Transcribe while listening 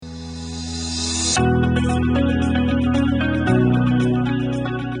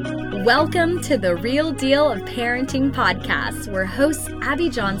Welcome to the Real Deal of Parenting podcast, where hosts Abby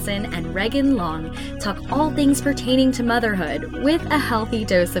Johnson and Regan Long talk all things pertaining to motherhood with a healthy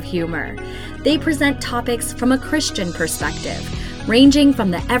dose of humor. They present topics from a Christian perspective, ranging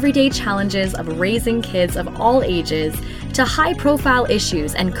from the everyday challenges of raising kids of all ages to high-profile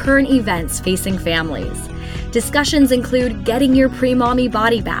issues and current events facing families. Discussions include getting your pre-mommy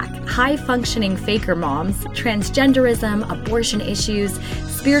body back, high-functioning faker moms, transgenderism, abortion issues,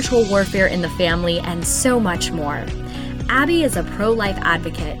 spiritual warfare in the family, and so much more. Abby is a pro-life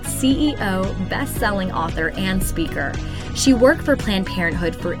advocate, CEO, best-selling author, and speaker. She worked for Planned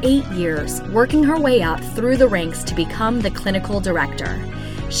Parenthood for 8 years, working her way up through the ranks to become the clinical director.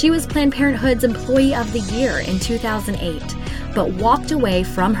 She was Planned Parenthood's Employee of the Year in 2008, but walked away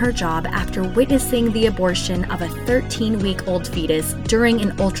from her job after witnessing the abortion of a 13-week-old fetus during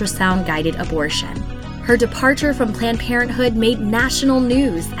an ultrasound-guided abortion. Her departure from Planned Parenthood made national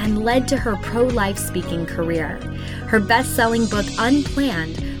news and led to her pro-life speaking career. Her best-selling book,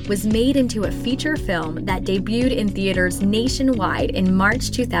 Unplanned, was made into a feature film that debuted in theaters nationwide in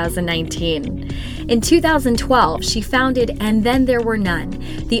March 2019. In 2012, she founded And Then There Were None,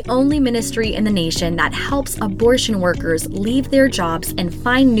 the only ministry in the nation that helps abortion workers leave their jobs and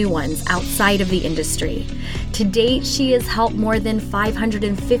find new ones outside of the industry. To date, she has helped more than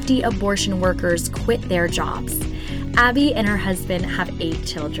 550 abortion workers quit their jobs. Abby and her husband have 8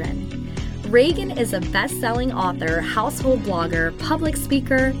 children. Regan is a best-selling author, household blogger, public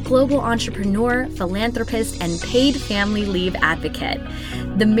speaker, global entrepreneur, philanthropist, and paid family leave advocate.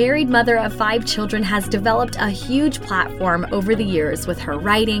 The married mother of 5 children has developed a huge platform over the years with her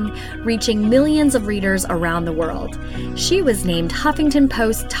writing, reaching millions of readers around the world. She was named Huffington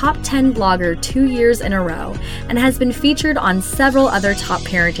Post Top 10 Blogger 2 years in a row and has been featured on several other top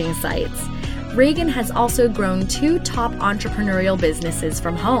parenting sites. Regan has also grown 2 top entrepreneurial businesses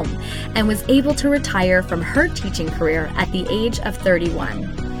from home and was able to retire from her teaching career at the age of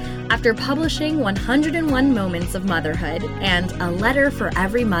 31. After publishing 101 Moments of Motherhood and A Letter for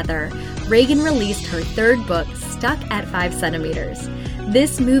Every Mother, Regan released her 3rd book, Stuck at 5 Centimeters.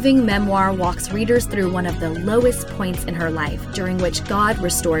 This moving memoir walks readers through one of the lowest points in her life, during which God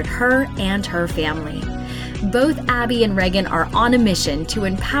restored her and her family. Both Abby and Regan are on a mission to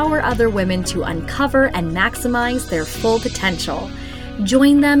empower other women to uncover and maximize their full potential.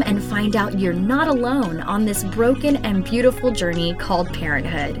 Join them and find out you're not alone on this broken and beautiful journey called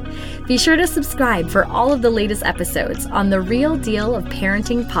parenthood. Be sure to subscribe for all of the latest episodes on the Real Deal of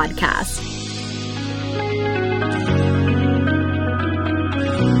Parenting podcast.